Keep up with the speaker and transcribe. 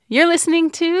You're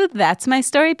listening to That's My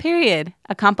Story, Period,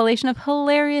 a compilation of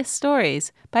hilarious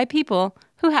stories by people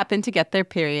who happen to get their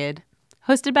period.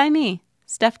 Hosted by me,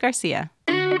 Steph Garcia.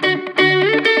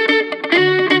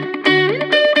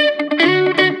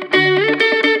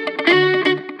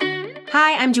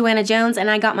 Hi, I'm Joanna Jones,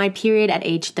 and I got my period at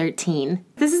age 13.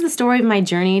 This is the story of my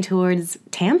journey towards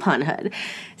tamponhood.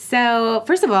 So,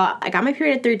 first of all, I got my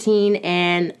period at 13,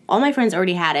 and all my friends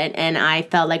already had it, and I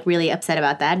felt like really upset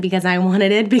about that because I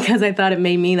wanted it because I thought it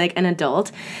made me like an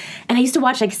adult. And I used to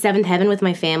watch like Seventh Heaven with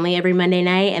my family every Monday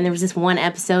night, and there was this one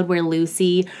episode where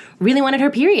Lucy really wanted her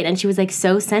period, and she was like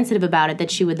so sensitive about it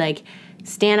that she would like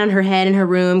stand on her head in her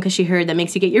room because she heard that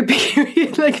makes you get your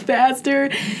period like faster,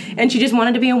 and she just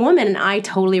wanted to be a woman, and I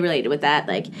totally related with that.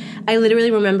 Like, I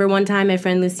literally remember one time my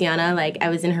friend Luciana, like, I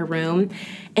was in her room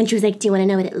and she was like, do you want to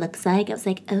know what it looks like? I was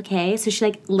like, okay. So she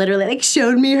like literally like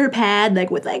showed me her pad,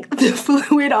 like with like the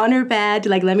fluid on her pad to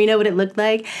like let me know what it looked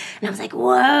like, and I was like,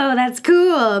 whoa, that's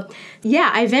cool. Yeah,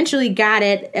 I eventually got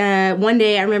it. One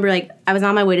day I remember like I was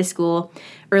on my way to school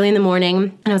early in the morning,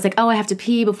 and I was like, oh, I have to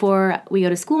pee before we go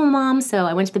to school, Mom. So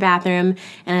I went to the bathroom,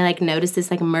 and I, like, noticed this,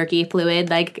 like, murky fluid.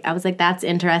 Like, I was like, that's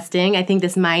interesting. I think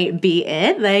this might be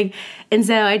it. Like, and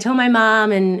so I told my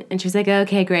mom, and she was like,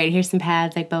 okay, great. Here's some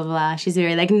pads, like, blah, blah, blah. She's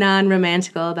very, like,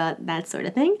 non-romantical about that sort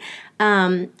of thing.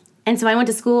 And so I went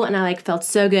to school, and I, like, felt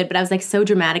so good, but I was, like, so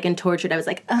dramatic and tortured. I was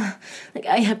like, ugh, like,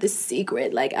 I have this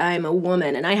secret, like, I'm a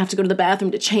woman, and I have to go to the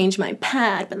bathroom to change my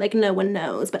pad, but, like, no one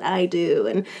knows, but I do.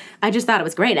 And I just thought it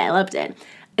was great. I loved it.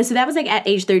 And so that was, like, at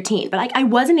age 13. But, like, I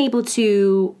wasn't able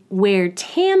to wear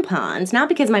tampons, not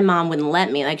because my mom wouldn't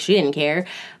let me, like, she didn't care,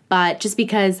 but just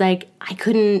because, like, I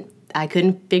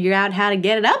couldn't figure out how to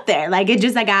get it up there. Like, it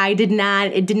just, like, it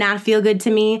did not feel good to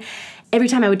me. Every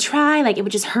time I would try, like, it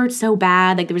would just hurt so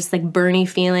bad. Like, there was this, like, burny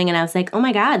feeling, and I was like, oh,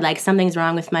 my God, like, something's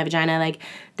wrong with my vagina. Like,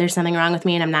 there's something wrong with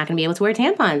me, and I'm not going to be able to wear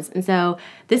tampons. And so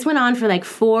this went on for, like,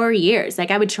 4 years.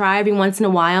 Like, I would try every once in a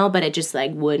while, but it just,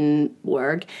 like, wouldn't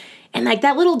work. And, like,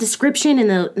 that little description in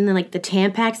the like, the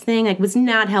Tampax thing, like, was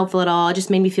not helpful at all. It just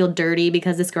made me feel dirty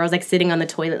because this girl's, like, sitting on the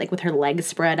toilet, like, with her legs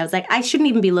spread. I was like, I shouldn't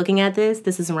even be looking at this.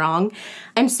 This is wrong.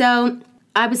 And so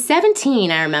I was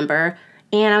 17, I remember,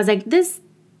 and I was like, this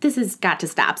has got to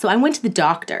stop. So I went to the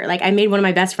doctor. Like, I made one of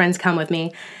my best friends come with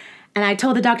me. And I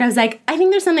told the doctor, I was like, I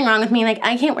think there's something wrong with me. Like,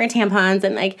 I can't wear tampons.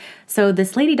 And, like, so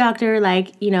this lady doctor,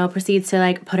 like, you know, proceeds to,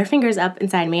 like, put her fingers up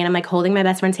inside me. And I'm, like, holding my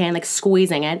best friend's hand, like,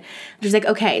 squeezing it. And she's like,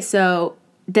 okay, so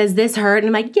does this hurt?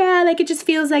 And I'm like, yeah, like, it just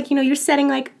feels like, you know, you're setting,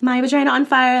 like, my vagina on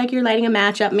fire. Like, you're lighting a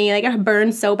match up me. Like, it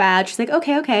burns so bad. She's like,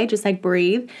 okay, just, like,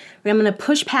 breathe. I'm going to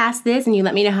push past this, and you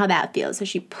let me know how that feels. So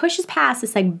she pushes past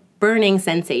this, like, burning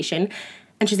sensation.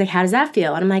 And she's like, how does that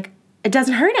feel? And I'm like, it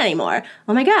doesn't hurt anymore.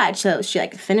 Oh my God. So she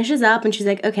like finishes up and she's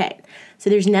like, okay,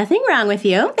 so there's nothing wrong with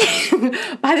you.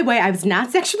 By the way, I was not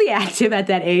sexually active at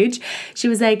that age. She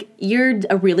was like, you're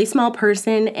a really small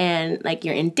person and like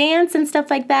you're in dance and stuff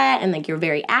like that. And like you're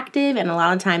very active. And a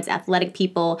lot of times athletic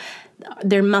people,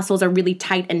 their muscles are really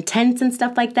tight and tense and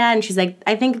stuff like that. And she's like,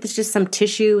 I think it's just some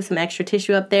extra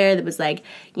tissue up there that was like,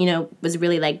 you know, was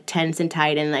really like tense and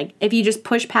tight. And like, if you just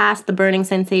push past the burning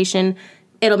sensation,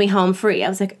 it'll be home free. I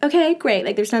was like, okay, great.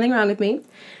 Like, there's nothing wrong with me.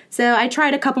 So I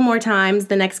tried a couple more times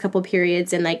the next couple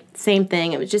periods, and like, same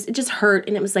thing. It just hurt,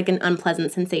 and it was like an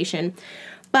unpleasant sensation.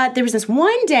 But there was this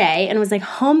one day, and it was like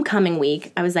homecoming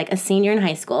week. I was like a senior in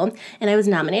high school, and I was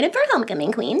nominated for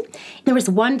homecoming queen. There was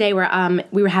one day where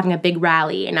we were having a big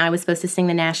rally, and I was supposed to sing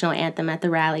the national anthem at the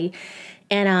rally.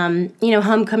 And, you know,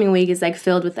 homecoming week is, like,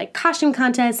 filled with, like, costume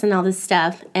contests and all this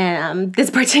stuff. And this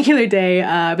particular day,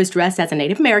 I was dressed as a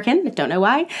Native American. I don't know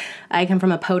why. I come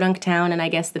from a podunk town, and I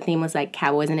guess the theme was, like,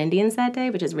 cowboys and Indians that day,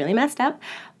 which is really messed up.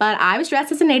 But I was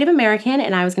dressed as a Native American,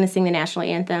 and I was going to sing the national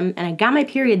anthem. And I got my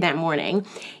period that morning,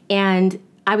 and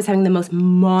I was having the most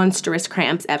monstrous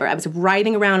cramps ever. I was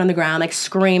writhing around on the ground, like,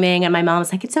 screaming. And my mom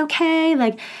was like, it's okay.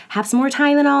 Like, have some more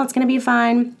Tylenol. It's going to be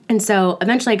fine. And so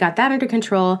eventually I got that under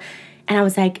control. And I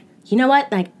was like, you know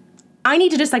what? Like, I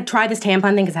need to just, like, try this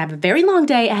tampon thing because I have a very long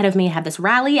day ahead of me. I have this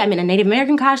rally. I'm in a Native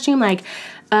American costume. Like,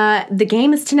 the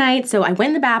game is tonight. So I went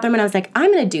in the bathroom and I was like,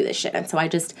 I'm going to do this shit. And so I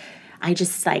just,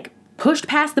 like, pushed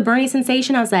past the burning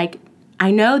sensation. I was like,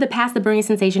 I know that past the burning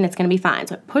sensation, it's going to be fine.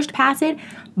 So I pushed past it.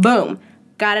 Boom.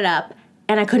 Got it up.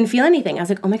 And I couldn't feel anything. I was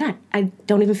like, oh, my God, I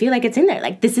don't even feel like it's in there.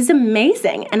 Like, this is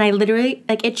amazing. And I literally,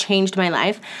 like, it changed my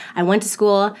life. I went to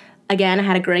school. Again, I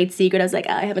had a great secret. I was like,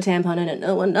 I have a tampon in it.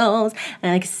 No one knows. And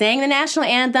I like sang the national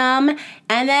anthem.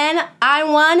 And then I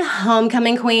won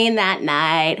homecoming queen that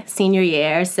night, senior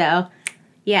year. So,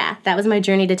 yeah, that was my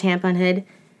journey to tamponhood.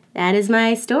 That is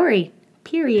my story.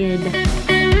 Period.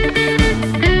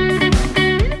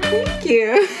 Thank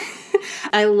you.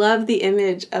 I love the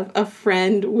image of a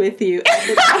friend with you at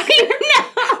the time,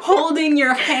 holding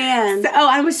your hand. So,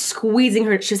 I was squeezing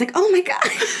her. She was like, oh my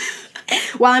God.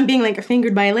 While I'm being like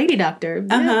fingered by a lady doctor.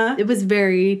 Uh-huh. It was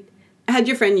very... Had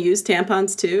your friend used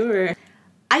tampons too, or?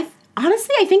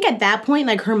 Honestly, I think at that point,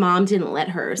 like, her mom didn't let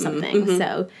her or something. Mm-hmm.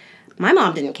 So my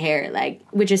mom didn't care, like,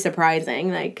 which is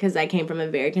surprising, like, because I came from a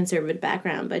very conservative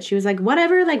background. But she was like,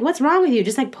 whatever, like, what's wrong with you?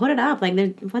 Just, like, put it up. Like,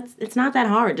 it's not that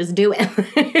hard. Just do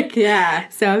it. Yeah.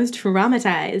 So I was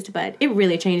traumatized, but it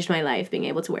really changed my life being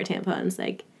able to wear tampons,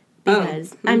 like,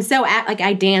 because I'm so,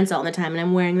 I dance all the time, and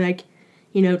I'm wearing, like,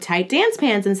 you know, tight dance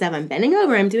pants and stuff. I'm bending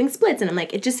over, I'm doing splits, and I'm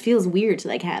like, it just feels weird to,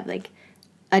 like, have, like,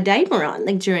 a diaper on,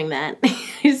 like, during that. I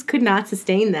just could not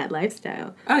sustain that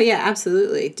lifestyle. Oh, yeah,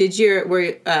 absolutely.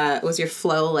 Was your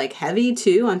flow, like, heavy,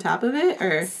 too, on top of it,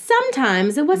 or?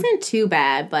 Sometimes. It wasn't too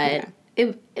bad, but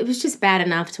it was just bad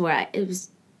enough to where it was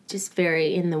just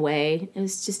very in the way. It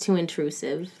was just too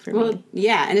intrusive for me.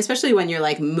 Yeah, and especially when you're,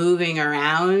 like, moving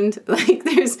around, like,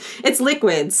 it's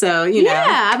liquid, so, you know.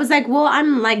 Yeah, I was like, well,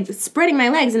 I'm, like, spreading my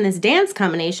legs in this dance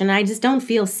combination. I just don't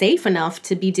feel safe enough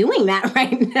to be doing that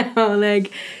right now.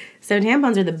 Like, so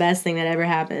tampons are the best thing that ever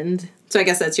happened. So I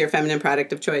guess that's your feminine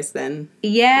product of choice, then.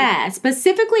 Yeah,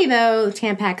 specifically, though,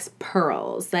 Tampax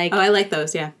Pearls. Like, oh, I like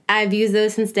those, yeah. I've used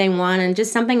those since day one, and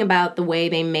just something about the way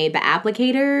they made the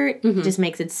applicator just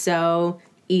makes it so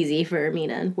easy for me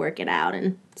to work it out,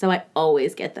 and so I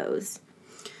always get those.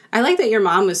 I like that your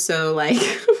mom was so, like,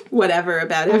 whatever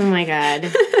about it. Oh, my God.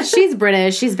 She's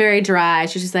British. She's very dry.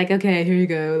 She's just like, okay, here you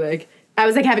go, like... I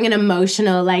was, like, having an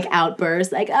emotional, like,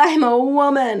 outburst, like, I'm a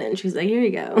woman. And she's like, here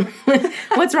you go.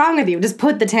 What's wrong with you? Just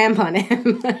put the tampon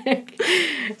in.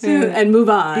 And move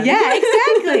on. Yeah,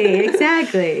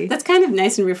 exactly. That's kind of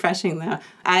nice and refreshing, though.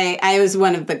 I was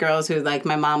one of the girls who, like,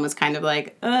 my mom was kind of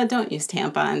like, don't use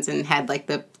tampons, and had, like,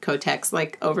 the Kotex,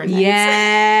 like, overnight.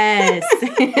 Yes.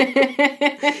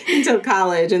 Until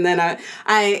college. And then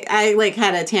I like,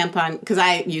 had a tampon, because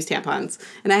I used tampons,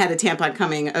 and I had a tampon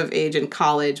coming of age in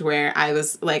college where I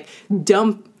was, like,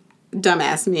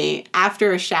 dumbass me,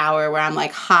 after a shower where I'm,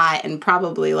 like, hot and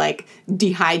probably, like,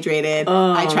 dehydrated,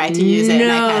 I tried to use it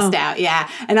and I passed out. Yeah.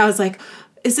 And I was like,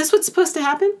 is this what's supposed to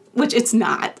happen? Which it's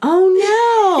not. Oh,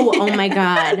 no. Oh, my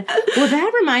God. Well,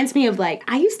 that reminds me of, like,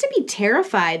 I used to be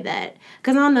terrified that,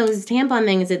 because on those tampon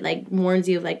things, it, like, warns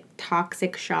you of, like,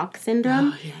 toxic shock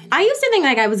syndrome. Oh, yeah, I used to think,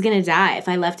 like, I was going to die if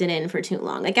I left it in for too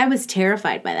long. Like, I was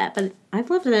terrified by that. But I've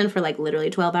left it in for, like, literally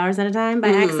 12 hours at a time by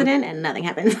accident, and nothing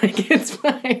happened. Like, it's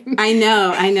fine. I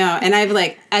know. And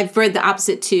I've read the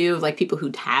opposite, too, of, like, people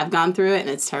who have gone through it, and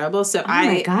it's terrible. So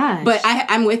my gosh. But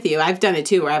I'm with you. I've done it,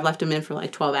 too, where I've left them in for,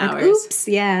 like, 12 hours. Like, oops,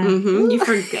 yeah. Mm-hmm. You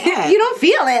forget. You don't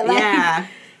feel it. Like, yeah.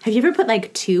 Have you ever put,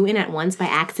 like, 2 in at once by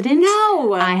accident?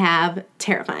 No. I have.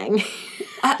 Terrifying.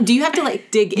 Do you have to,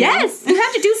 like, dig in? Yes. You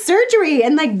have to do surgery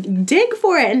and, like, dig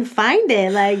for it and find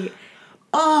it. Like,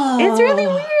 it's really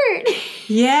weird.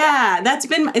 Yeah.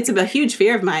 It's a huge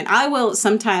fear of mine. I will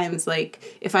sometimes,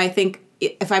 like, if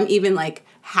I'm even, like,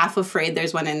 half afraid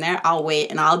there's one in there, I'll wait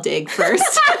and I'll dig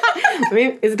first. I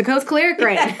mean, is the coast clear?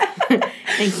 Great.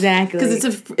 Exactly.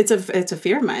 Because it's a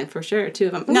fear of mine, for sure, too.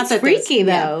 Well, not that freaky,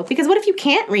 though. Because what if you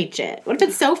can't reach it? What if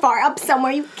it's so far up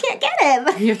somewhere you can't get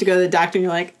it? You have to go to the doctor and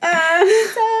you're like,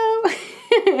 Oh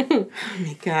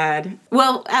my God.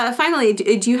 Well, finally,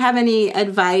 do you have any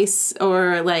advice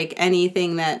or, like,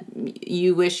 anything that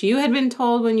you wish you had been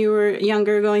told when you were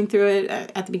younger going through it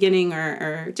at the beginning,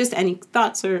 or just any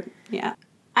thoughts or, yeah?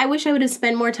 I wish I would have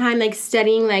spent more time, like,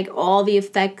 studying, like, all the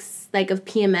effects, like, of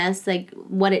PMS, like,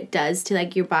 what it does to,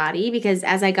 like, your body, because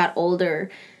as I got older,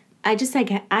 I just,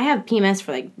 like, I have PMS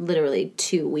for, like, literally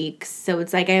 2 weeks, so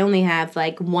it's, like, I only have,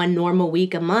 like, 1 normal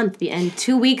week a month, and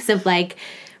 2 weeks of, like,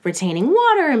 retaining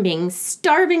water and being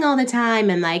starving all the time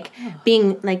and, like,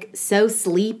 being, like, so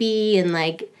sleepy and,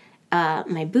 like,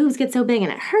 my boobs get so big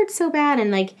and it hurts so bad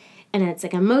and, like, and it's,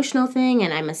 like, an emotional thing,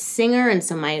 and I'm a singer, and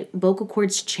so my vocal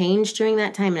cords change during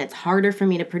that time, and it's harder for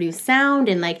me to produce sound,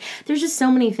 and, like, there's just so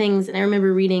many things, and I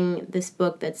remember reading this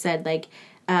book that said, like,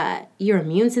 your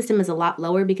immune system is a lot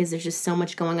lower because there's just so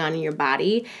much going on in your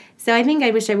body, so I think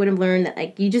I wish I would have learned that,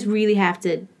 like, you just really have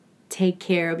to take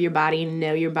care of your body and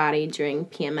know your body during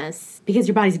PMS, because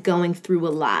your body's going through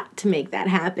a lot to make that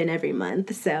happen every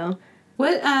month, so...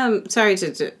 What, sorry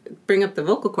to bring up the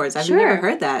vocal cords. I've never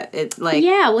heard that. It's like...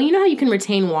 Yeah, well, you know how you can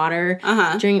retain water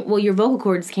during... Well, your vocal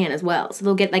cords can as well. So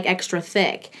they'll get, like, extra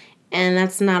thick. And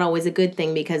that's not always a good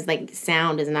thing because, like,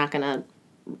 sound is not going to...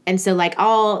 And so, like,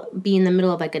 I'll be in the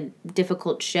middle of, like, a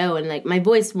difficult show and, like, my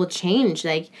voice will change,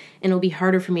 like, and it'll be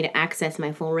harder for me to access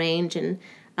my full range. And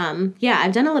Yeah,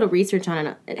 I've done a little research on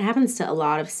it. It happens to a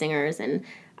lot of singers, and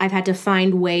I've had to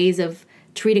find ways of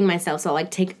treating myself. So I'll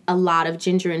like take a lot of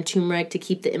ginger and turmeric to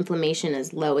keep the inflammation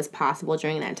as low as possible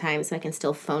during that time so I can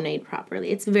still phonate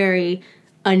properly. It's very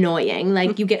annoying.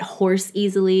 Like, you get hoarse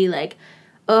easily. Like,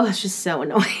 oh, it's just so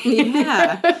annoying.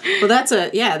 Yeah. Well,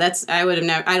 I would have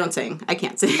never, I don't sing. I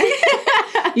can't sing.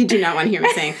 You do not want to hear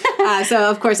me sing. So,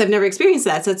 of course, I've never experienced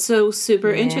that. So, it's so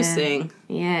super interesting.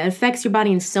 Yeah, it affects your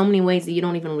body in so many ways that you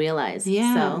don't even realize.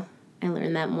 Yeah. So, I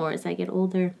learned that more as I get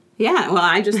older. Yeah, well,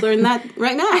 I just learned that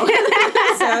right now.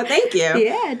 So, thank you.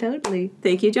 Yeah, totally.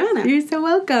 Thank you, Joanna. You're so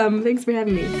welcome. Thanks for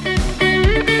having me.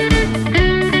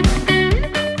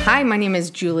 Hi, my name is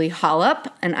Julie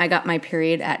Hollup, and I got my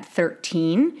period at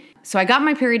 13. So I got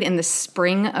my period in the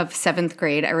spring of 7th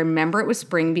grade. I remember it was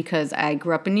spring because I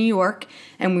grew up in New York,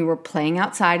 and we were playing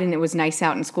outside, and it was nice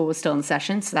out, and school was still in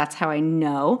session, so that's how I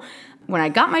know. When I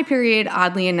got my period,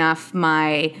 oddly enough,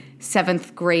 my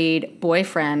 7th grade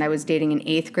boyfriend, I was dating an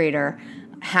 8th grader,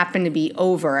 happened to be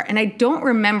over. And I don't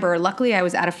remember, luckily I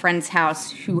was at a friend's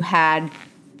house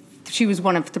she was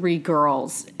one of 3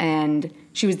 girls, and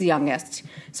she was the youngest.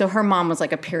 So her mom was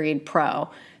like a period pro.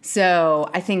 So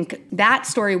I think that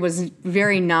story was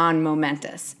very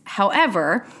non-momentous.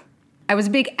 However, I was a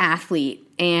big athlete,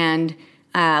 and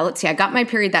I got my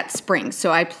period that spring.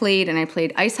 So I played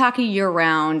ice hockey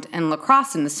year-round and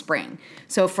lacrosse in the spring.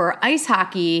 So for ice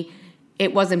hockey,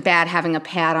 it wasn't bad having a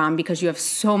pad on because you have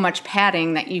so much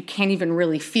padding that you can't even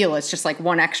really feel. It's just like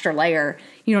one extra layer.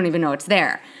 You don't even know it's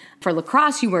there. For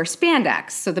lacrosse, you wear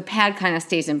spandex, so the pad kind of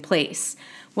stays in place.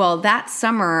 Well, that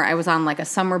summer, I was on like a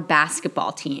summer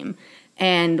basketball team.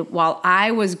 And while I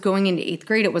was going into 8th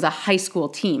grade, it was a high school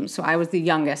team. So I was the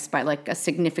youngest by like a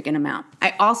significant amount.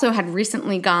 I also had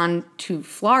recently gone to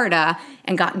Florida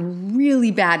and gotten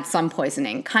really bad sun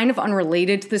poisoning. Kind of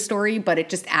unrelated to the story, but it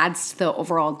just adds to the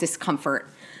overall discomfort.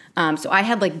 So I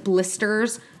had like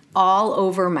blisters all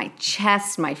over my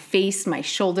chest, my face, my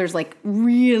shoulders, like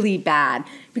really bad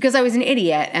because I was an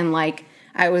idiot and like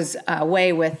I was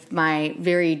away with my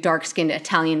very dark-skinned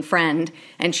Italian friend,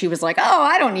 and she was like, oh,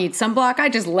 I don't need sunblock. I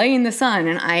just lay in the sun,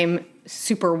 and I'm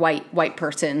super white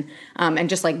person, and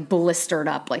just like blistered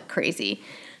up like crazy.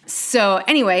 So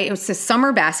anyway, it was the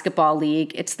summer basketball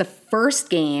league. It's the first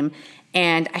game,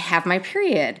 and I have my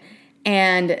period.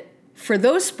 And for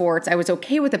those sports, I was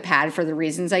okay with a pad for the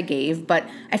reasons I gave, but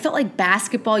I felt like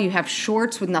basketball, you have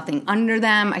shorts with nothing under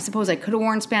them. I suppose I could have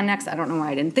worn spandex. I don't know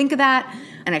why I didn't think of that.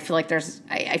 And I felt like there's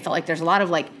a lot of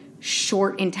like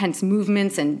short, intense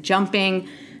movements and jumping.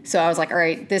 So I was like, all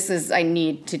right, I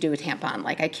need to do a tampon.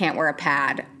 Like I can't wear a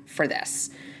pad for this.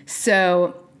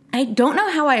 So I don't know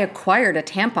how I acquired a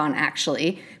tampon,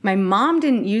 actually. My mom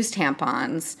didn't use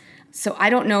tampons. So I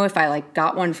don't know if I like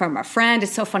got one from a friend.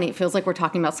 It's so funny. It feels like we're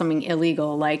talking about something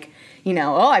illegal. Like,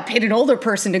 I paid an older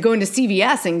person to go into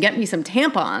CVS and get me some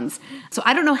tampons. So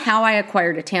I don't know how I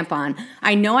acquired a tampon.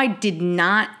 I know I did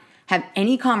not have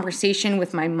any conversation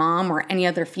with my mom or any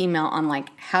other female on like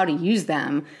how to use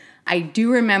them. I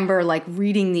do remember like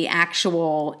reading the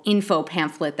actual info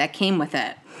pamphlet that came with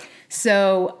it.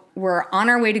 So we're on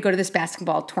our way to go to this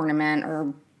basketball tournament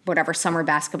or whatever, summer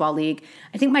basketball league.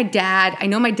 I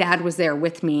know my dad was there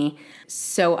with me.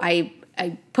 So I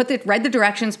read the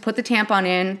directions, put the tampon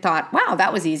in, thought, wow,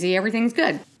 that was easy. Everything's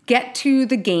good. Get to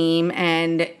the game.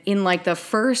 And in like the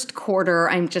first quarter,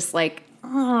 I'm just like,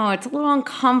 oh, it's a little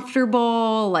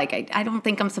uncomfortable. Like, I don't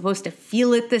think I'm supposed to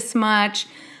feel it this much.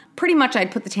 Pretty much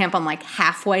I'd put the tampon like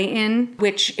halfway in,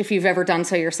 which if you've ever done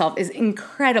so yourself is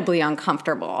incredibly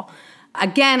uncomfortable.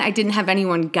 Again, I didn't have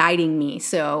anyone guiding me,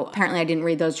 so apparently I didn't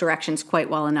read those directions quite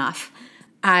well enough.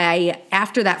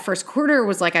 After that first quarter,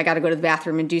 was like, I got to go to the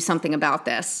bathroom and do something about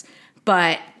this.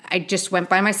 But I just went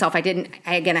by myself. I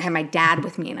had my dad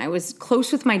with me, and I was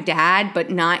close with my dad,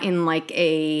 but not in like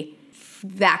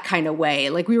that kind of way.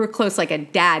 Like we were close, like a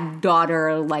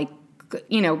dad-daughter, like,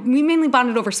 we mainly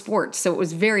bonded over sports, so it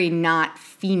was very not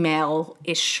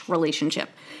female-ish relationship.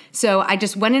 So I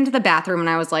just went into the bathroom and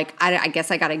I was like, I guess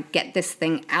I got to get this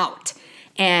thing out.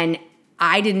 And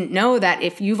I didn't know that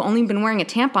if you've only been wearing a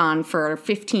tampon for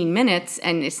 15 minutes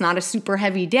and it's not a super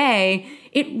heavy day,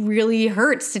 it really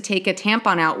hurts to take a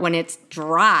tampon out when it's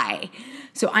dry.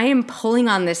 So I am pulling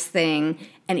on this thing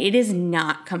and it is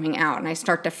not coming out, and I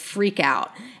start to freak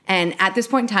out. And at this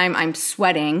point in time, I'm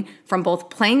sweating from both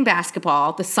playing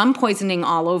basketball, the sun poisoning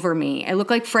all over me. I look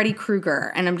like Freddy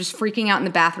Krueger, and I'm just freaking out in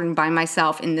the bathroom by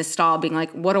myself in this stall, being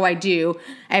like, what do I do?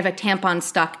 I have a tampon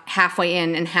stuck halfway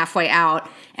in and halfway out,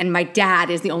 and my dad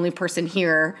is the only person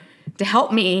here to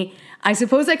help me. I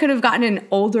suppose I could have gotten an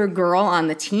older girl on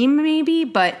the team maybe,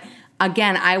 but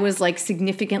again, I was like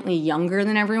significantly younger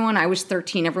than everyone. I was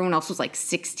 13. Everyone else was like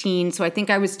 16. So I think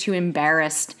I was too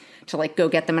embarrassed to like go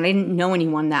get them. And I didn't know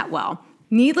anyone that well.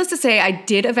 Needless to say, I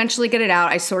did eventually get it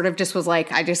out. I sort of just was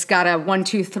like, I just got a 1,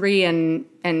 2, 3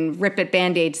 and rip it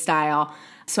Band-Aid style.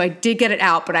 So I did get it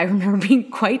out, but I remember being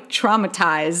quite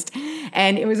traumatized.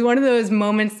 And it was one of those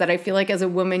moments that I feel like as a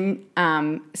woman,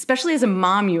 especially as a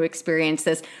mom, you experience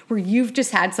this, where you've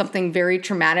just had something very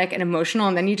traumatic and emotional,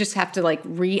 and then you just have to like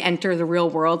re-enter the real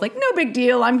world. Like, no big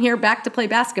deal, I'm here back to play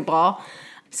basketball.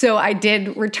 So I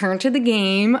did return to the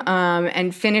game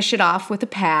and finish it off with a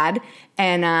pad.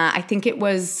 And I think it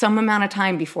was some amount of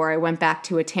time before I went back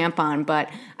to a tampon. But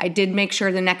I did make sure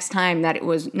the next time that it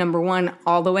was, number 1,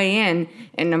 all the way in,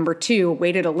 and number 2,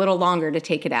 waited a little longer to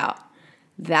take it out.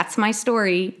 That's my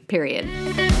story, period.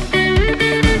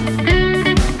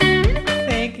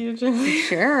 Thank you, Julie.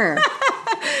 Sure.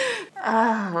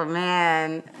 Oh,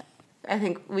 man. I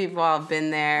think we've all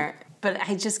been there. But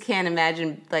I just can't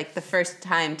imagine, like, the first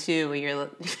time, too, where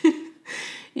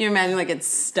you imagine, like, it's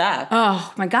stuck.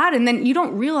 Oh, my God. And then you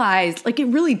don't realize, like, it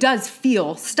really does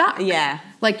feel stuck. Yeah.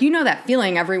 Like, you know that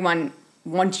feeling, everyone,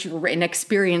 once you're an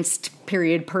experienced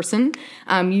period person,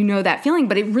 you know that feeling.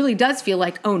 But it really does feel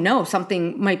like, oh, no,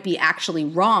 something might be actually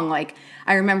wrong. Like,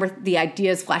 I remember the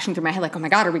ideas flashing through my head, like, oh, my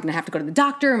God, are we going to have to go to the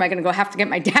doctor? Am I going to have to get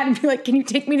my dad and be like, can you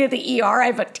take me to the ER? I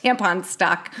have a tampon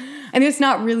stuck. And it's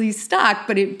not really stuck,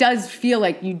 but it does feel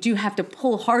like you do have to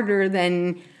pull harder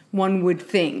than one would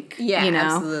think. Yeah, you know?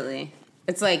 Absolutely.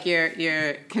 It's like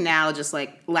your canal just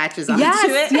like latches onto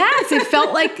Yes, it. yes. It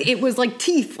felt like it was like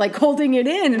teeth, like holding it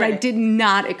in. And I Right. did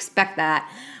not expect that.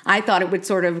 I thought it would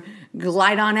sort of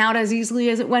glide on out as easily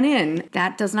as it went in.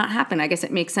 That does not happen. I guess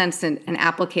it makes sense. An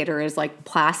applicator is like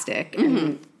plastic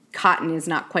and cotton is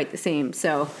not quite the same.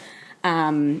 So,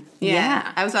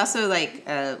 yeah. I was also like,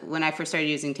 when I first started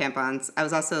using tampons, I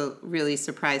was also really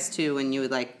surprised too when you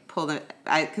would like pull them,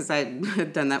 because I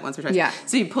had done that once or twice. Yeah.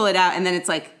 So you pull it out and then it's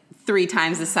like 3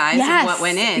 times the size Yes, of what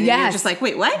went in. And yes. you're just like,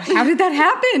 wait, what? How did that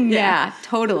happen? Yeah. Yeah,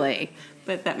 totally.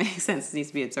 But that makes sense. It needs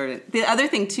to be absorbed. The other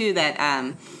thing too that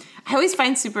I always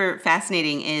find super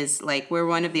fascinating is like we're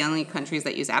one of the only countries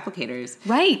that use applicators.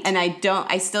 Right. And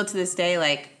I still to this day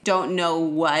like don't know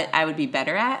what I would be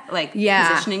better at, like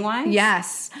positioning wise.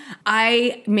 Yes.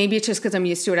 Maybe it's just because I'm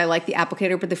used to it. I like the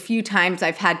applicator, but the few times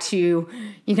I've had to,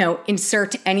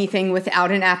 insert anything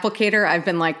without an applicator, I've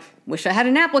been like, wish I had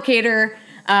an applicator.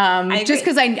 Just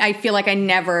because I feel like I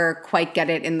never quite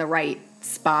get it in the right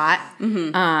spot,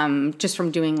 just from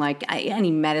doing like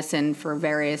any medicine for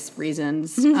various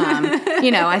reasons.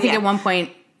 I think at one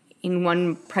point in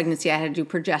one pregnancy I had to do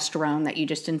progesterone that you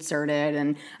just inserted,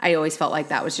 and I always felt like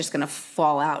that was just going to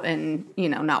fall out and,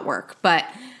 not work. But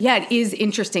yeah, it is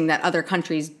interesting that other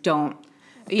countries don't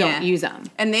use them.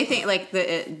 And they think like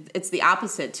it's the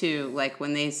opposite too. Like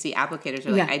when they see applicators,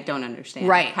 they're like, I don't understand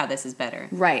how this is better.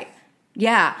 Right.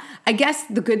 Yeah. I guess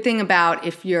the good thing about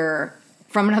if you're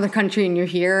from another country and you're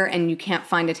here and you can't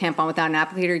find a tampon without an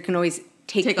applicator, you can always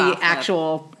take the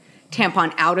actual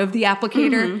tampon out of the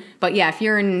applicator. But yeah, if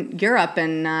you're in Europe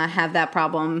and have that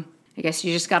problem, I guess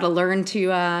you just got to learn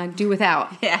to do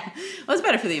without. Yeah. Well, it's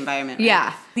better for the environment. Right?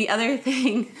 Yeah. The other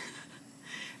thing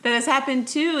that has happened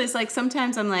too is like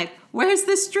sometimes I'm like, where's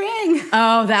the string?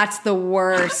 Oh, that's the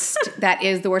worst. That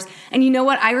is the worst. And you know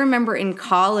what? I remember in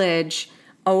college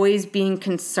always being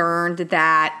concerned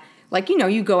that, like,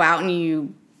 you go out and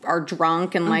you are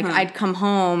drunk and, like, I'd come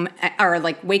home or,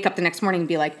 like, wake up the next morning and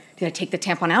be like, did I take the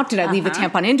tampon out? Did I leave the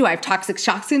tampon in? Do I have toxic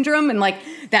shock syndrome? And, like,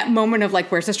 that moment of,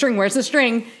 like, where's the string? Where's the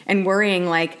string? And worrying,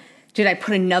 like, did I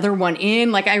put another one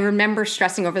in? Like, I remember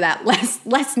stressing over that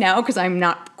less now because I'm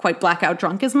not quite blackout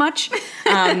drunk as much.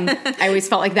 I always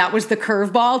felt like that was the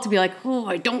curveball to be like, oh,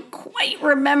 I don't quite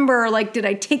remember. Like, did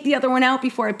I take the other one out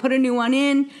before I put a new one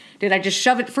in? Did I just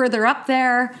shove it further up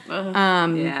there?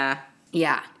 Yeah.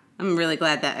 Yeah. I'm really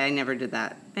glad that I never did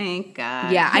that. Thank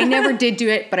God. Yeah, I never did do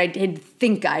it, but I did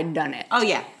think I'd done it. Oh,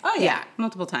 yeah. Yeah.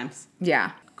 Multiple times.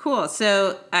 Yeah. Cool.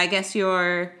 So I guess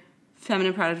your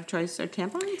feminine product of choice are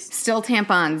tampons? Still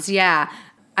tampons, yeah.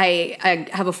 I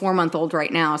have a 4-month-old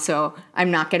right now, so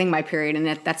I'm not getting my period, and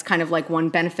that's kind of like one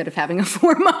benefit of having a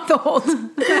 4-month-old.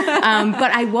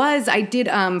 But I did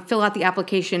fill out the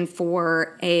application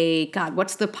for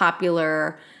what's the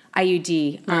popular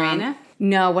IUD? Mirena?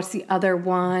 No, what's the other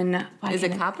one? Is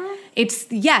it copper?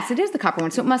 Yes, it is the copper one,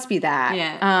 so it must be that.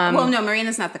 Yeah. Well, no,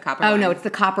 Mirena's not the copper one. Oh, no, it's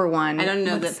the copper one. I don't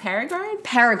know. The Paragard?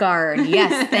 Paragard,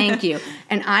 yes, thank you.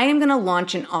 And I am going to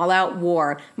launch an all-out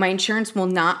war. My insurance will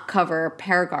not cover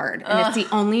Paragard, and it's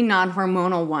the only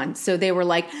non-hormonal one. So they were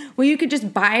like, well, you could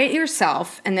just buy it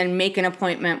yourself and then make an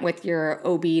appointment with your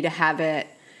OB to have it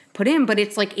put in, but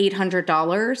it's like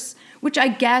 $800, which I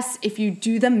guess if you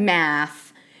do the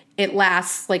math, it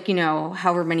lasts like,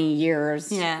 however many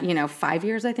years. Yeah. 5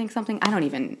 years, I think, something.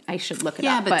 I should look it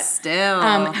Yeah, up. but still.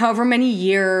 However many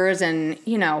years and,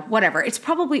 whatever. It's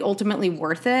probably ultimately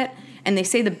worth it. And they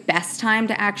say the best time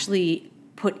to actually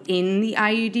put in the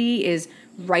IUD is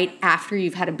right after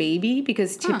you've had a baby,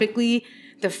 because typically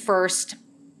the first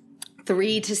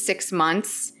 3 to 6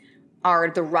 months are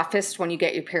the roughest when you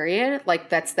get your period. Like,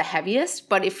 that's the heaviest.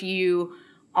 But if you're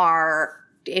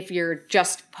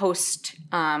just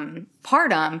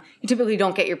postpartum, you typically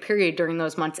don't get your period during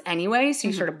those months anyway. So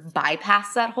you sort of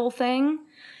bypass that whole thing.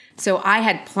 So I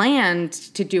had planned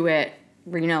to do it,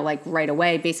 right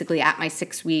away. Basically at my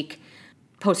 6-week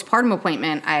postpartum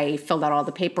appointment, I filled out all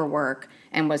the paperwork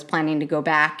and was planning to go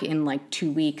back in like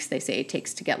 2 weeks. They say it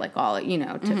takes to get like all,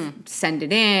 to send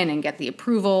it in and get the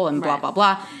approval and blah, blah,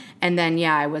 blah. And then,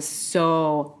 I was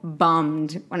so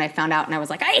bummed when I found out, and I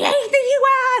was like, I hate the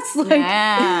U.S.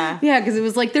 Because it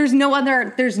was like, there's no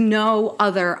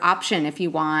other option if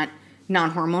you want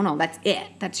non-hormonal. That's it.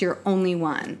 That's your only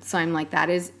one. So I'm like,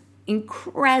 that is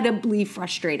incredibly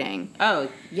frustrating. Oh,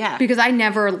 yeah. Because I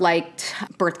never liked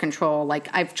birth control. Like,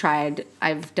 I've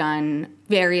done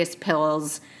various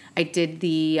pills. I did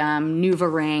the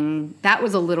NuvaRing. That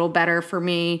was a little better for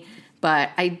me,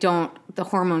 but the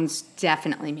hormones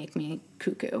definitely make me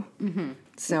cuckoo. Mm-hmm.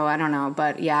 So I don't know.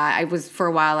 But for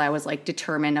a while I was like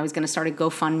determined. I was going to start a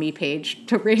GoFundMe page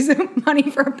to raise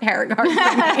money for a Paragard for me.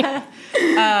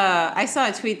 I saw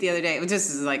a tweet the other day.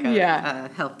 This is like a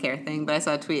healthcare thing, but I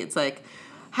saw a tweet. It's like,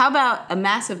 how about a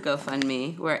massive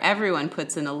GoFundMe where everyone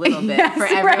puts in a little bit for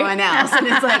everyone else? And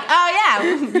it's like,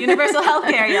 universal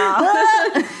healthcare,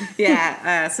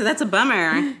 y'all. So that's a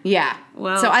bummer. Yeah.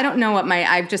 Well, so I don't know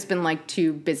I've just been like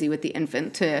too busy with the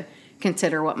infant to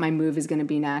consider what my move is going to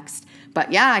be next.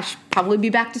 But I should probably be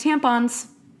back to tampons.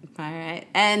 All right.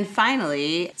 And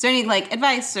finally, is there any like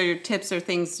advice or tips or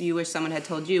things you wish someone had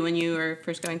told you when you were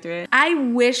first going through it? I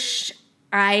wish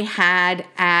I had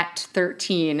at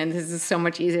 13, and this is so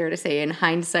much easier to say in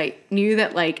hindsight, knew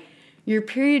that like your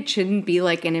period shouldn't be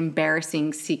like an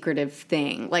embarrassing, secretive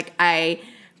thing. Like, I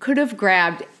could have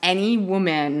grabbed any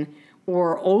woman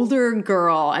or older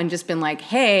girl and just been like,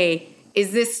 hey,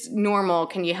 is this normal?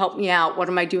 Can you help me out? What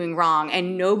am I doing wrong?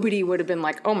 And nobody would have been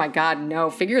like, oh my God, no,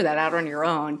 figure that out on your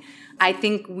own. I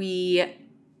think we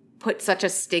put such a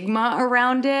stigma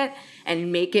around it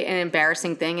and make it an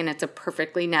embarrassing thing, and it's a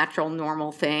perfectly natural,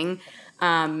 normal thing.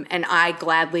 And I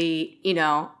gladly,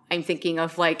 I'm thinking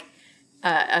of like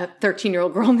a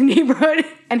 13-year-old girl in the neighborhood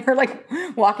and her like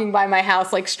walking by my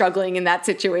house, like struggling in that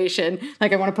situation.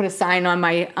 Like, I want to put a sign on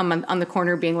the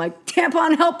corner being like,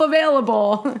 tampon help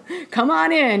available. Come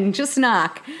on in, just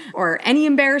knock. Or any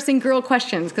embarrassing girl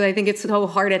questions, because I think it's so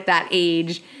hard at that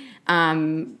age.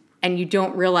 And you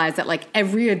don't realize that like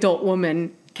every adult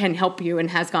woman can help you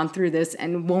and has gone through this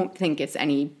and won't think it's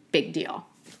any big deal.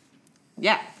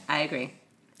 Yeah, I agree.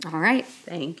 All right.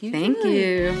 Thank you. Thank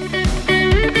you.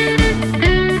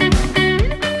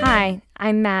 Hi,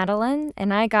 I'm Madeline,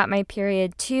 and I got my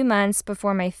period 2 months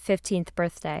before my 15th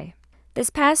birthday. This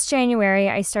past January,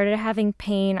 I started having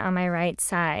pain on my right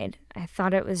side. I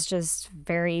thought it was just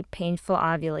very painful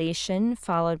ovulation,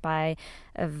 followed by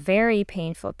a very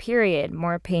painful period,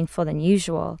 more painful than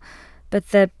usual. But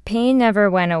the pain never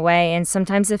went away, and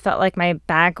sometimes it felt like my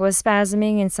back was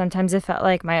spasming, and sometimes it felt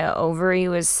like my ovary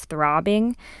was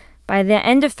throbbing. By the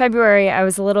end of February, I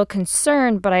was a little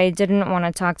concerned, but I didn't want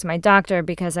to talk to my doctor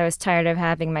because I was tired of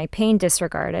having my pain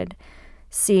disregarded.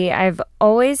 See, I've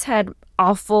always had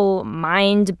awful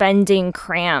mind-bending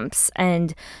cramps,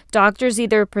 and doctors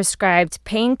either prescribed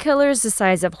painkillers the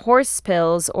size of horse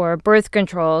pills or birth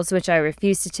controls, which I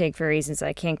refuse to take for reasons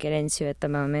I can't get into at the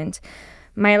moment.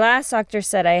 My last doctor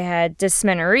said I had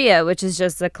dysmenorrhea, which is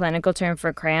just the clinical term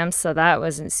for cramps, so that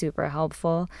wasn't super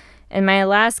helpful. And my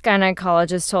last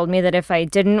gynecologist told me that if I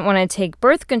didn't want to take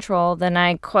birth control, then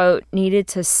I, quote, needed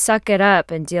to suck it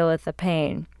up and deal with the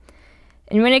pain.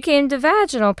 And when it came to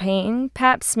vaginal pain,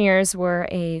 pap smears were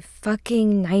a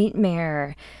fucking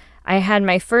nightmare. I had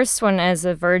my first one as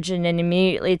a virgin and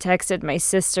immediately texted my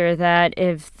sister that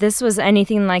if this was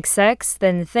anything like sex,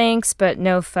 then thanks, but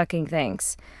no fucking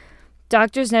thanks.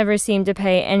 Doctors never seemed to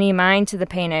pay any mind to the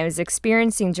pain I was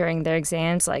experiencing during their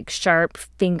exams, like sharp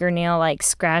fingernail-like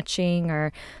scratching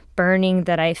or burning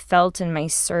that I felt in my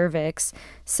cervix.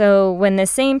 So when the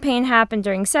same pain happened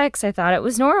during sex, I thought it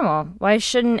was normal. Why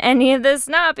shouldn't any of this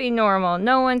not be normal?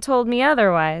 No one told me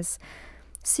otherwise.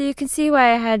 So you can see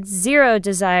why I had zero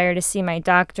desire to see my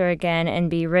doctor again and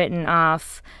be written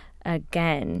off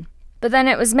again. But then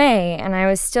it was May, and I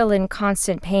was still in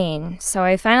constant pain, so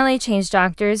I finally changed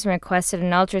doctors and requested an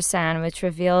ultrasound, which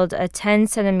revealed a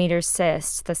 10-centimeter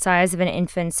cyst, the size of an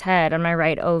infant's head, on my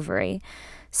right ovary.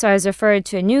 So I was referred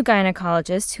to a new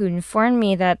gynecologist who informed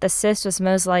me that the cyst was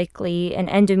most likely an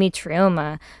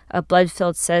endometrioma, a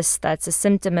blood-filled cyst that's a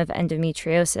symptom of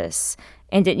endometriosis,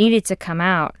 and it needed to come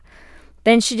out.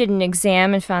 Then she did an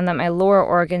exam and found that my lower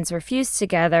organs were fused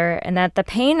together and that the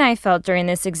pain I felt during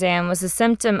this exam was a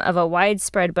symptom of a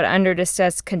widespread but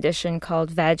under-discussed condition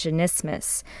called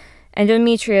vaginismus.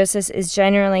 Endometriosis is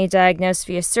generally diagnosed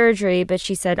via surgery, but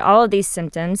she said all of these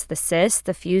symptoms, the cyst,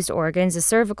 the fused organs, the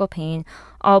cervical pain,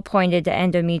 all pointed to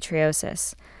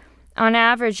endometriosis. On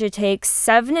average, it takes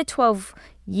 7 to 12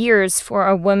 years for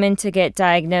a woman to get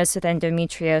diagnosed with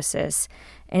endometriosis,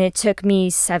 and it took me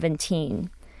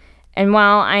 17. And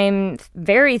while I'm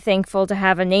very thankful to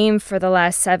have a name for the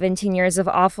last 17 years of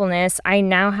awfulness, I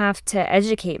now have to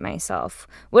educate myself.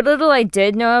 What little I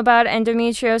did know about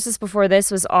endometriosis before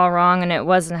this was all wrong, and it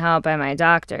wasn't helped by my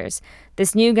doctors.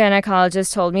 This new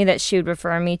gynecologist told me that she would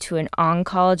refer me to an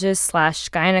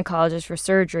oncologist/gynecologist for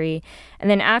surgery, and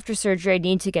then after surgery I'd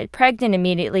need to get pregnant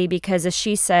immediately because, as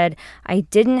she said, I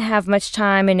didn't have much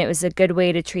time and it was a good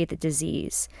way to treat the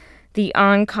disease. The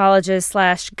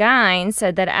oncologist/gyn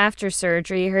said that after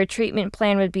surgery, her treatment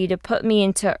plan would be to put me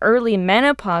into early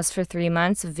menopause for 3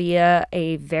 months via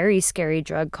a very scary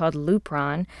drug called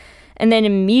Lupron, and then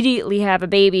immediately have a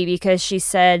baby because she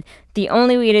said the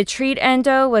only way to treat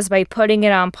endo was by putting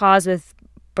it on pause with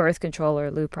birth control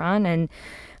or Lupron, and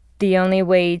the only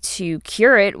way to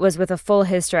cure it was with a full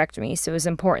hysterectomy, so it was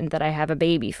important that I have a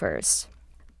baby first.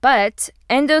 But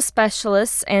endo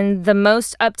specialists and the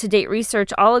most up-to-date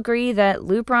research all agree that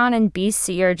Lupron and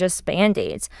BC are just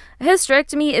Band-Aids. A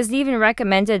hysterectomy isn't even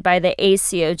recommended by the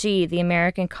ACOG, the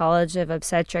American College of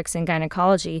Obstetrics and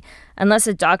Gynecology, unless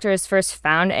a doctor has first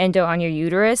found endo on your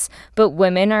uterus, but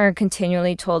women are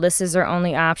continually told this is their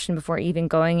only option before even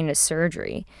going into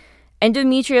surgery.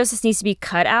 Endometriosis needs to be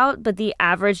cut out, but the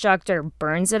average doctor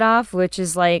burns it off, which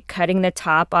is like cutting the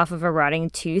top off of a rotting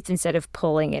tooth instead of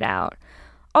pulling it out.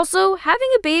 Also, having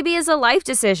a baby is a life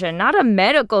decision, not a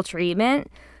medical treatment.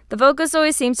 The focus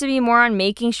always seems to be more on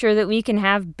making sure that we can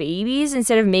have babies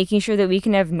instead of making sure that we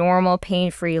can have normal,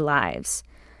 pain-free lives.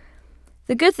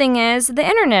 The good thing is the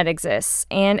internet exists,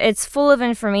 and it's full of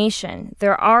information.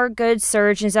 There are good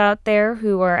surgeons out there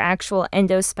who are actual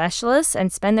endo specialists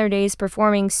and spend their days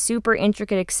performing super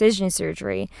intricate excision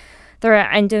surgery. There are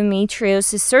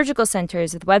endometriosis surgical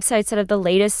centers with websites that have the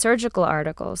latest research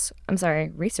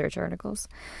articles.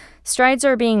 Strides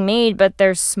are being made, but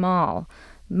they're small.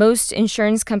 Most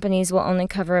insurance companies will only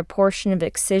cover a portion of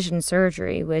excision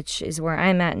surgery, which is where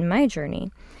I'm at in my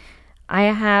journey. I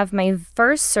have my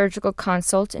first surgical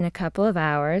consult in a couple of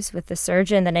hours with the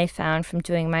surgeon that I found from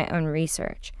doing my own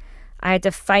research. I had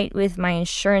to fight with my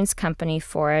insurance company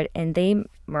for it, and they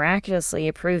miraculously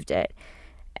approved it.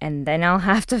 And then I'll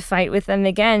have to fight with them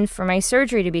again for my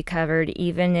surgery to be covered,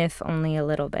 even if only a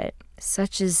little bit.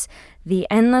 Such is the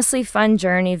endlessly fun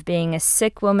journey of being a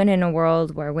sick woman in a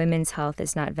world where women's health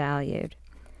is not valued.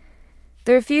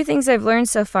 There are a few things I've learned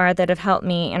so far that have helped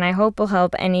me, and I hope will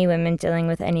help any women dealing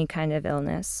with any kind of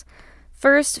illness.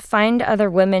 First, find other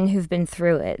women who've been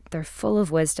through it. They're full of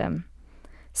wisdom.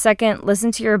 Second,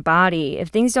 listen to your body. If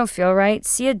things don't feel right,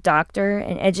 see a doctor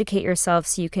and educate yourself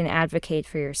so you can advocate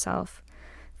for yourself.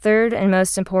 Third, and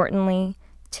most importantly,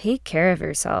 take care of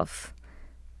yourself.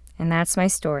 And that's my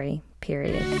story,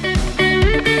 period.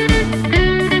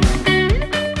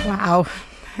 Wow.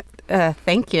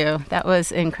 Thank you. That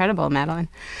was incredible, Madeline.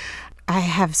 I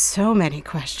have so many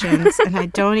questions, and I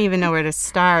don't even know where to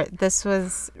start. This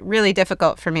was really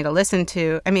difficult for me to listen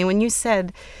to. I mean, when you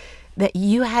said that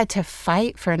you had to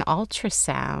fight for an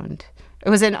ultrasound,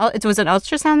 it was an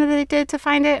ultrasound that they did to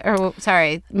find it? Or,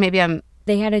 sorry, maybe I'm...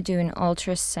 They had to do an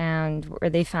ultrasound where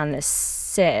they found this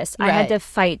cyst. Right. I had to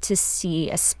fight to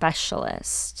see a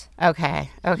specialist.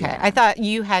 Okay. Yeah. I thought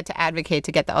you had to advocate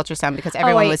to get the ultrasound because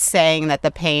everyone was saying that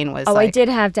the pain was I did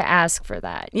have to ask for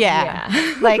that. Yeah.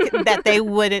 Like that they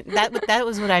wouldn't, that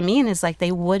was what I mean is like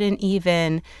they wouldn't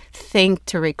even think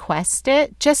to request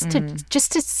it just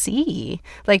to see.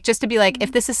 Like just to be like,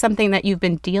 if this is something that you've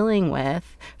been dealing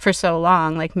with for so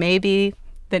long, like maybe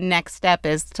the next step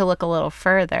is to look a little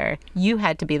further. You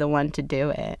had to be the one to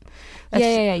do it.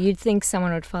 Yeah. You'd think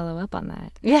someone would follow up on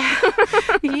that. Yeah.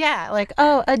 Yeah. Like,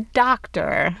 oh, a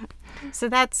doctor. So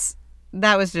that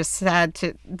was just sad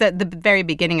to the very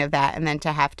beginning of that, and then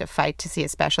to have to fight to see a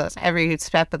specialist. Every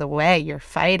step of the way you're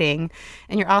fighting,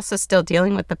 and you're also still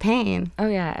dealing with the pain. Oh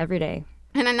yeah, every day.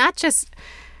 And not just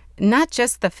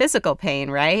the physical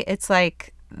pain, right? It's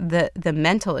like the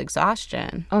mental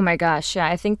exhaustion. Oh my gosh, yeah.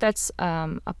 I think that's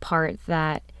a part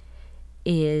that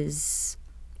is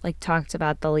like talked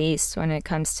about the least when it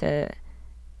comes to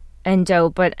endo,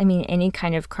 but I mean any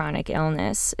kind of chronic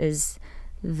illness is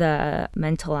the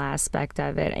mental aspect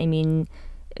of it. I mean,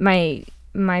 my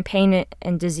pain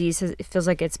and disease it feels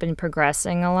like it's been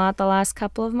progressing a lot the last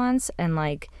couple of months, and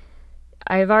like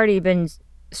I've already been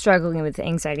struggling with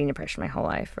anxiety and depression my whole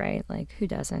life, right? Like who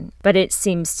doesn't? But it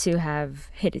seems to have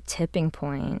hit a tipping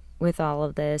point with all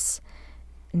of this.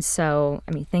 And so,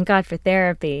 I mean, thank God for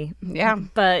therapy. Yeah.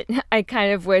 But I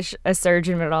kind of wish a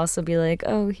surgeon would also be like,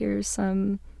 oh, here's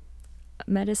some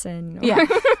medicine. Or, Yeah.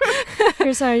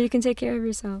 here's how you can take care of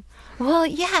yourself. Well,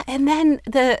 yeah, and then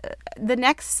the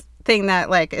next thing that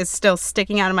like is still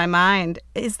sticking out of my mind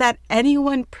is that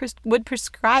anyone would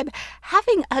prescribe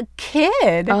having a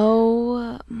kid.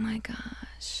 Oh my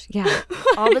gosh. Yeah.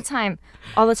 All the time.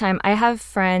 All the time. I have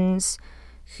friends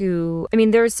who, I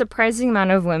mean, there's a surprising amount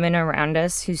of women around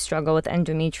us who struggle with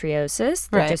endometriosis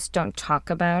that Right. just don't talk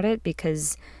about it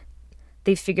because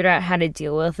they figured out how to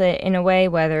deal with it in a way,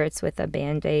 whether it's with a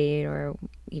Band-Aid or,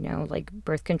 you know, like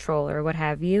birth control or what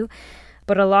have you.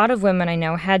 But a lot of women I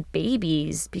know had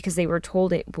babies because they were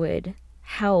told it would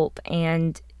help,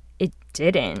 and it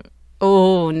didn't.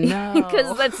 Oh no.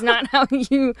 Because that's not how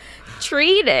you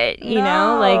treat it, you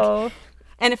know? Like,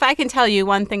 and if I can tell you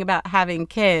one thing about having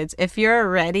kids, if you're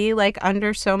already like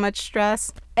under so much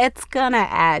stress, it's gonna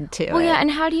add to it. well, yeah,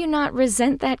 and how do you not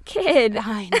resent that kid?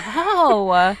 I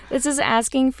know. This is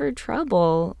asking for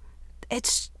trouble.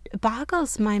 It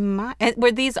boggles my mind.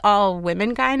 Were these all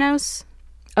women gynos?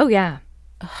 Oh, yeah.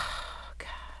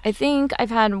 I think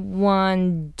I've had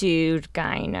one dude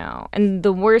gyno, and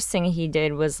the worst thing he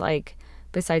did was like,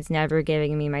 besides never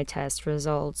giving me my test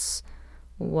results,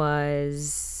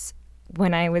 was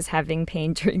when I was having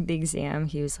pain during the exam,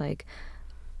 he was like,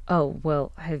 oh,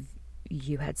 well, have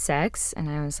you had sex? And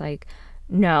I was like,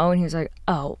 no. And he was like,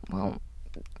 oh, well,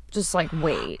 just like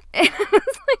wait. And I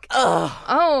was like,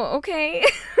 oh, okay.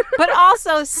 But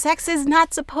also, sex is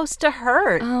not supposed to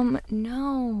hurt.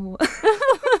 No.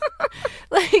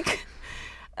 Like,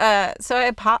 so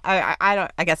I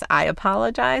don't. I guess I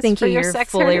apologize Thank for you. your You're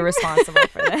sex fully hurting. responsible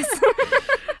for this.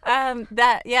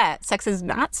 Sex is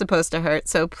not supposed to hurt.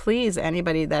 So please,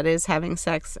 anybody that is having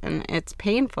sex and it's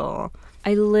painful.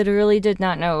 I literally did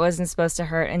not know it wasn't supposed to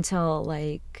hurt until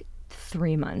like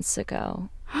 3 months ago.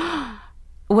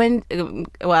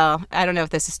 Well, I don't know if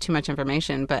this is too much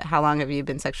information, but how long have you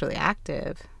been sexually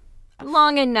active?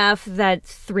 Long enough that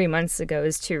 3 months ago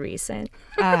is too recent.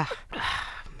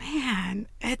 Man,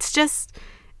 it's just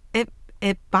it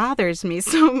bothers me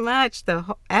so much,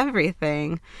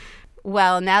 everything.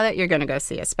 Well, now that you're going to go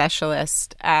see a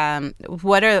specialist,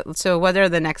 what are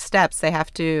the next steps? They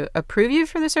have to approve you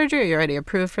for the surgery, or you're already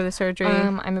approved for the surgery?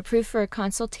 I'm approved for a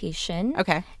consultation.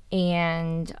 Okay.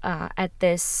 And at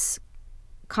this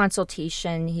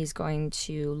consultation, he's going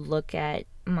to look at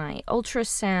my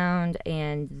ultrasound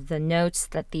and the notes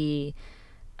that the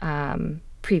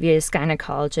previous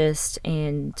gynecologist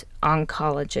and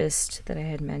oncologist that I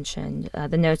had mentioned,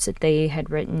 the notes that they had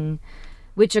written,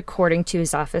 which according to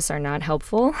his office are not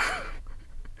helpful.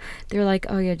 They're like,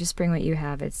 oh yeah, just bring what you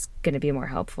have. It's going to be more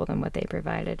helpful than what they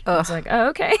provided. I was like, oh,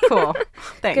 okay. Cool.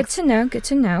 Thanks. Good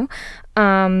to know.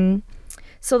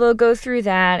 So they'll go through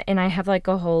that, and I have like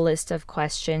a whole list of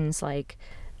questions like,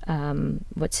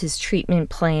 what's his treatment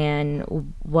plan?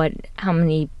 How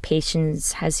many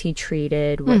patients has he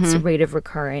treated? What's the rate of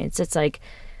recurrence? It's like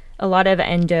a lot of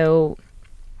endo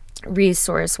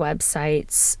resource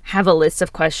websites have a list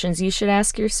of questions you should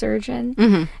ask your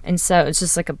surgeon. And so it's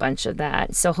just like a bunch of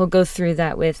that. So he'll go through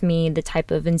that with me, the type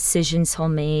of incisions he'll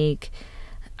make,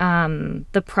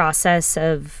 the process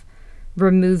of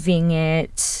removing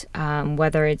it,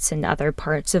 whether it's in other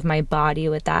parts of my body,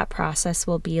 what that process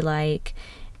will be like.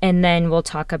 And then we'll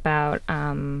talk about,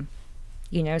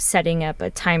 setting up a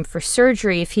time for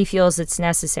surgery if he feels it's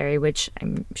necessary, which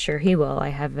I'm sure he will. I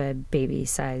have a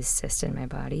baby-sized cyst in my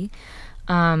body.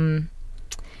 And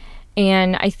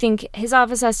I think his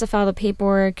office has to file the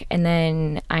paperwork, and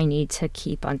then I need to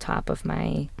keep on top of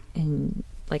my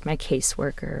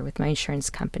caseworker with my insurance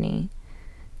company.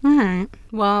 All right.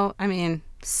 Well, I mean,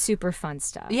 super fun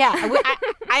stuff. Yeah,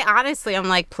 I honestly, I'm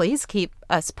like, please keep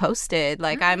us posted.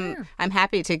 Like, I'm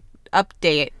happy to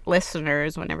update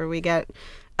listeners whenever we get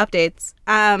updates.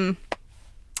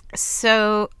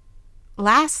 So,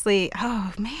 lastly,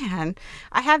 oh man,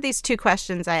 I have these two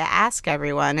questions I ask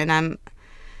everyone, and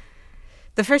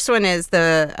the first one is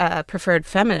the preferred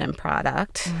feminine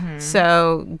product.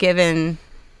 So, given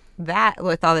that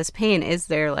with all this pain, is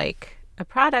there like a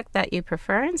product that you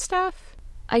prefer and stuff?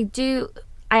 I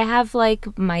have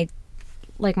like my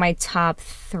top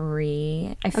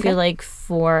 3. I Okay. feel like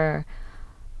for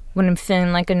when I'm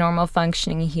feeling like a normal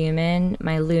functioning human,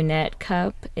 my Lunette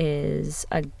cup is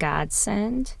a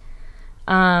godsend.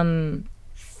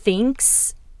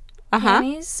 Thinks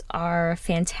panties are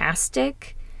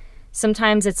fantastic.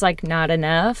 Sometimes it's like not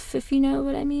enough, if you know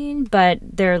what I mean, but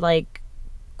they're like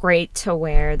great to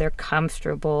wear. They're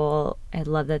comfortable. I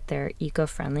love that they're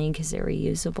eco-friendly because they're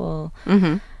reusable.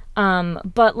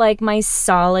 But like my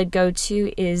solid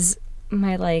go-to is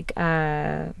my like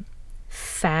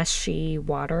Fasci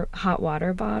hot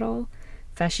water bottle.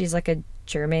 Fasci is like a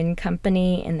German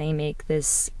company, and they make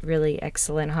this really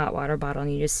excellent hot water bottle,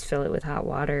 and you just fill it with hot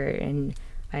water, and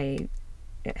I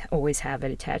always have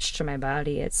it attached to my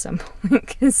body at some point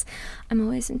because I'm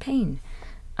always in pain.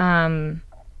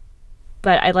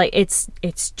 But I like it's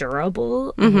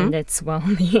durable and it's well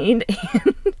made.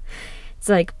 It's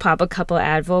like pop a couple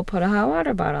Advil, put a hot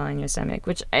water bottle on your stomach,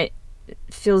 which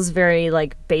feels very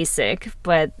like basic,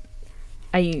 but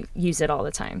I use it all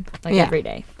the time, like every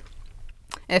day.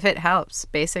 If it helps.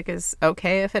 Basic is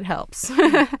okay if it helps.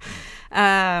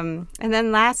 And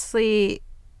then lastly,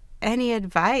 any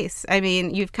advice? I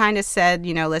mean, you've kind of said,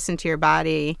 listen to your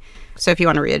body. So if you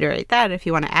want to reiterate that, if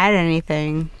you want to add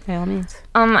anything, by all means.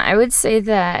 I would say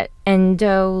that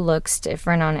endo looks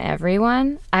different on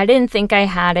everyone. I didn't think I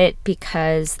had it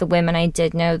because the women I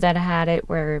did know that had it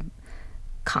were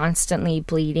constantly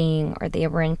bleeding or they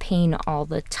were in pain all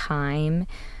the time.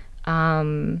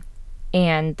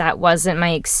 And that wasn't my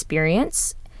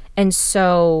experience. And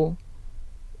so,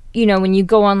 when you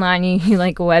go online, you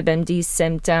like WebMD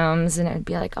symptoms, and it would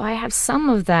be like, oh, I have some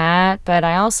of that, but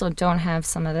I also don't have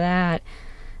some of that.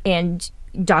 And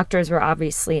doctors were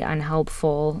obviously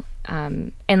unhelpful.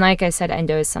 And like I said,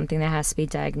 endo is something that has to be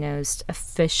diagnosed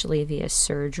officially via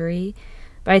surgery.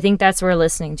 But I think that's where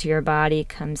listening to your body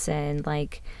comes in.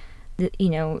 Like,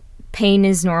 pain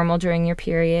is normal during your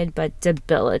period, but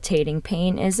debilitating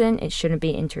pain isn't. It shouldn't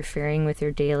be interfering with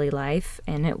your daily life,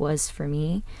 and it was for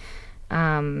me.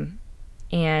 So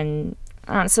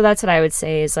that's what I would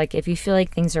say is, like, if you feel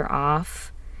like things are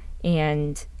off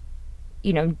and,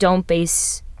 don't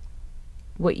base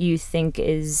what you think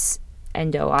is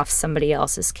endo off somebody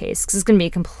else's case, because it's going to be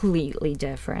completely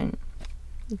different.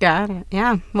 Got it.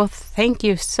 Yeah. Well, thank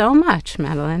you so much,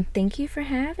 Madeline. Thank you for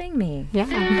having me. Yeah.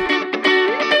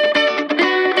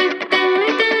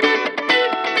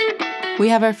 We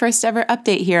have our first ever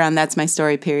update here on That's My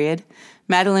Story Period.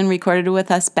 Madeline recorded with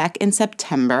us back in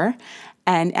September,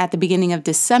 and at the beginning of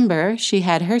December, she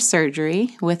had her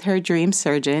surgery with her dream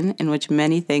surgeon, in which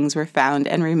many things were found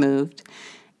and removed,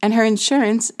 and her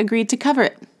insurance agreed to cover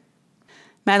it.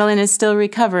 Madeline is still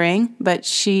recovering, but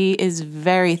she is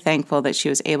very thankful that she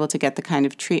was able to get the kind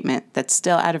of treatment that's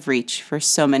still out of reach for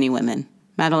so many women.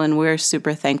 Madeline, we're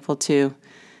super thankful too.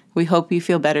 We hope you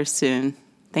feel better soon.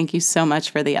 Thank you so much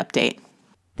for the update.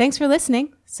 Thanks for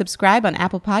listening. Subscribe on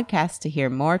Apple Podcasts to hear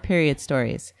more period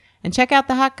stories. And check out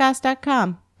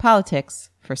thehotgoss.com, politics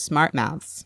for smart mouths.